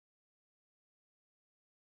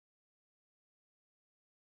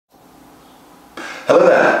Hello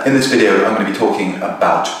there. In this video I'm going to be talking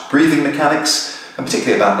about breathing mechanics and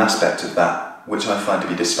particularly about an aspect of that which I find to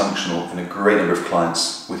be dysfunctional in a great number of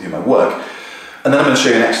clients with whom I work. And then I'm going to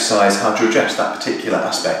show you an exercise how to address that particular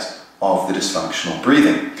aspect of the dysfunctional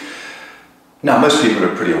breathing. Now, most people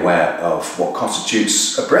are pretty aware of what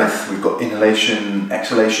constitutes a breath. We've got inhalation,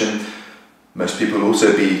 exhalation. Most people will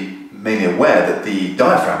also be mainly aware that the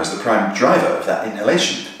diaphragm is the prime driver of that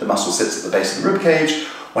inhalation. The muscle sits at the base of the ribcage.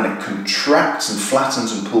 When it contracts and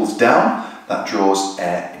flattens and pulls down, that draws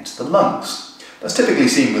air into the lungs. That's typically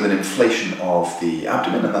seen with an inflation of the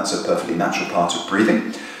abdomen, and that's a perfectly natural part of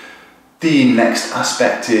breathing. The next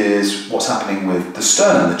aspect is what's happening with the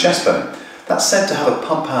sternum, the chest bone. That's said to have a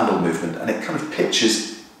pump handle movement, and it kind of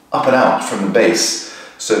pitches up and out from the base,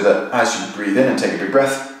 so that as you breathe in and take a big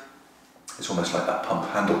breath, it's almost like that pump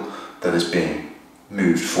handle that is being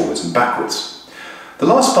moved forwards and backwards. The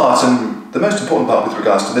last part, and the most important part with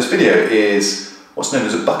regards to this video, is what's known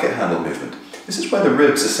as a bucket handle movement. This is where the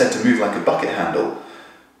ribs are said to move like a bucket handle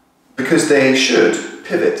because they should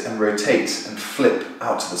pivot and rotate and flip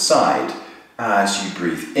out to the side as you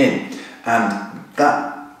breathe in. And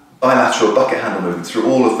that bilateral bucket handle movement through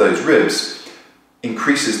all of those ribs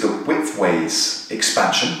increases the widthways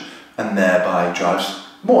expansion and thereby drives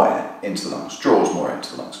more air into the lungs, draws more air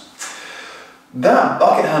into the lungs. That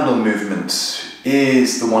bucket handle movement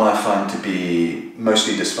is the one I find to be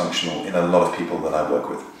mostly dysfunctional in a lot of people that I work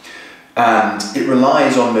with. And it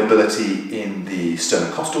relies on mobility in the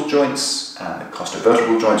sternocostal joints and the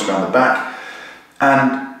costovertebral joints around the back.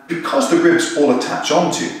 And because the ribs all attach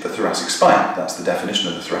onto the thoracic spine, that's the definition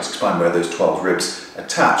of the thoracic spine, where those 12 ribs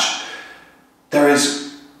attach, there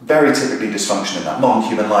is very typically dysfunction in that. Modern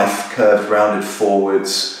human life, curved, rounded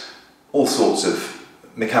forwards, all sorts of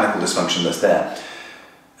mechanical dysfunction that's there.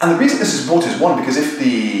 And the reason this is important is, one, because if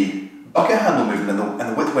the bucket handle movement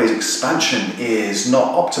and the widthways expansion is not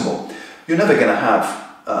optimal, you're never going to have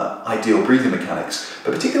ideal breathing mechanics.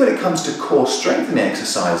 But particularly when it comes to core strengthening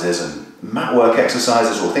exercises and mat work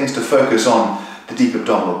exercises or things to focus on the deep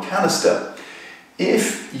abdominal canister,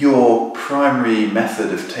 if your primary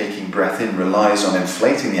method of taking breath in relies on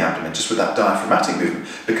inflating the abdomen just with that diaphragmatic movement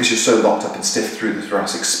because you're so locked up and stiff through the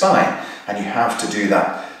thoracic spine and you have to do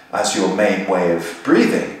that as your main way of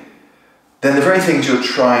breathing, then the very things you're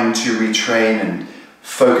trying to retrain and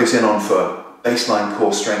focus in on for baseline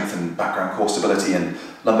core strength and background core stability and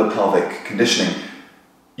lumbar-pelvic conditioning,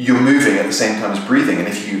 you're moving at the same time as breathing. And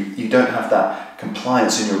if you don't have that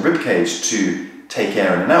compliance in your ribcage to take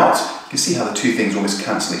air in and out, you can see how the two things almost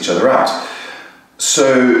cancel each other out.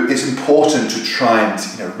 So it's important to try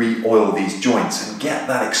and re-oil these joints and get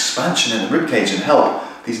that expansion in the ribcage and help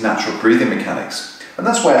these natural breathing mechanics. And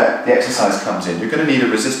that's where the exercise comes in. You're going to need a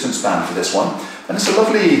resistance band for this one. And it's a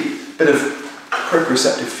lovely bit of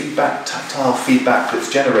proprioceptive feedback, tactile feedback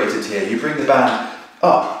that's generated here. You bring the band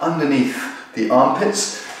up underneath the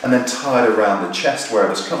armpits and then tie it around the chest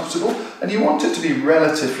wherever's comfortable. And you want it to be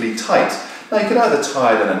relatively tight. Now you can either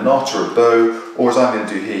tie it in a knot or a bow, or as I'm going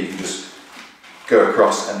to do here, you can just go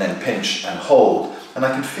across and then pinch and hold. And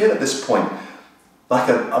I can feel at this point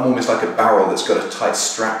I'm almost like a barrel that's got a tight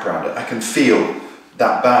strap around it. I can feel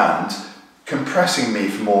that band compressing me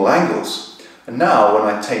from all angles. And now when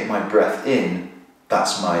I take my breath in,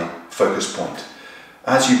 that's my focus point.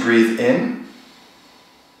 As you breathe in,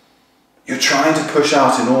 you're trying to push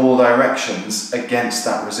out in all directions against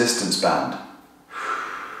that resistance band.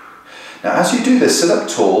 Now as you do this, sit up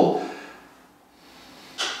tall.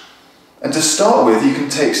 And to start with, you can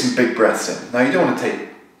take some big breaths in. Now you don't want to take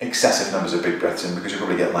excessive numbers of big breaths in because you'll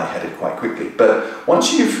probably get lightheaded quite quickly. But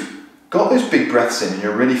once you've got those big breaths in and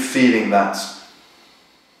you're really feeling that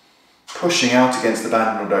pushing out against the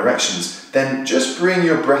band in all directions, then just bring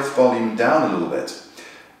your breath volume down a little bit.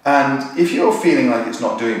 And if you're feeling like it's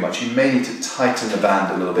not doing much, you may need to tighten the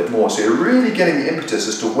band a little bit more. So you're really getting the impetus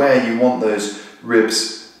as to where you want those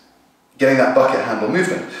ribs, getting that bucket handle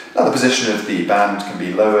movement. Now the position of the band can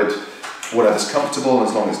be lowered, whatever's comfortable,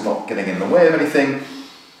 as long as it's not getting in the way of anything.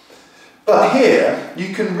 But here,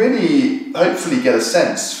 you can really hopefully get a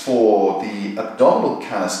sense for the abdominal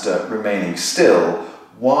canister remaining still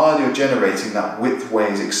while you're generating that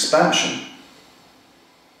widthways expansion.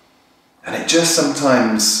 And it just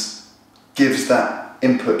sometimes gives that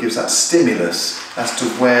input, gives that stimulus as to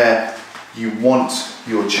where you want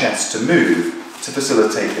your chest to move to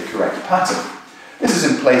facilitate the correct pattern. This is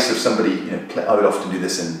in place of somebody, I would often do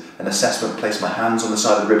this in an assessment, place my hands on the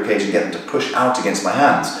side of the ribcage and get them to push out against my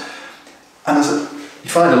hands. And you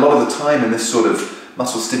find a lot of the time in this sort of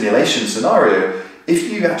muscle stimulation scenario,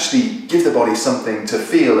 if you actually give the body something to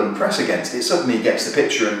feel and press against, it suddenly gets the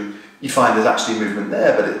picture and you find there's actually movement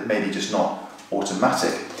there, but it may be just not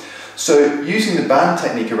automatic. So using the band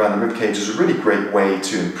technique around the ribcage is a really great way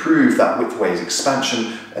to improve that width-ways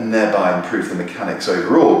expansion and thereby improve the mechanics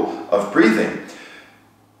overall of breathing.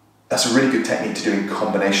 That's a really good technique to do in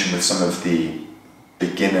combination with some of the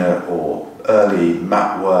beginner or early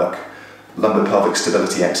mat work, lumbar pelvic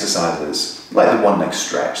stability exercises, like the one leg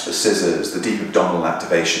stretch, the scissors, the deep abdominal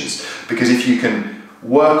activations. Because if you can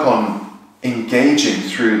work on engaging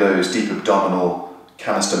through those deep abdominal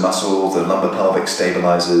canister muscles, the lumbar pelvic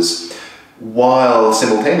stabilizers, while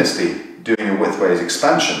simultaneously doing a width-ways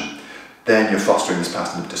expansion, then you're fostering this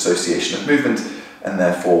pattern of dissociation of movement and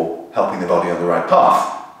therefore helping the body on the right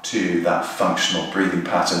path to that functional breathing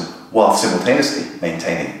pattern while simultaneously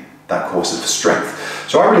maintaining that course of strength.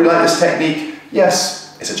 So I really like this technique.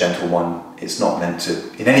 Yes, it's a gentle one. It's not meant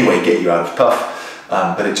to in any way get you out of puff,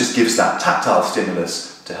 but it just gives that tactile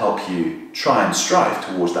stimulus to help you try and strive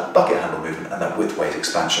towards that bucket handle movement and that width-ways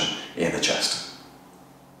expansion in the chest.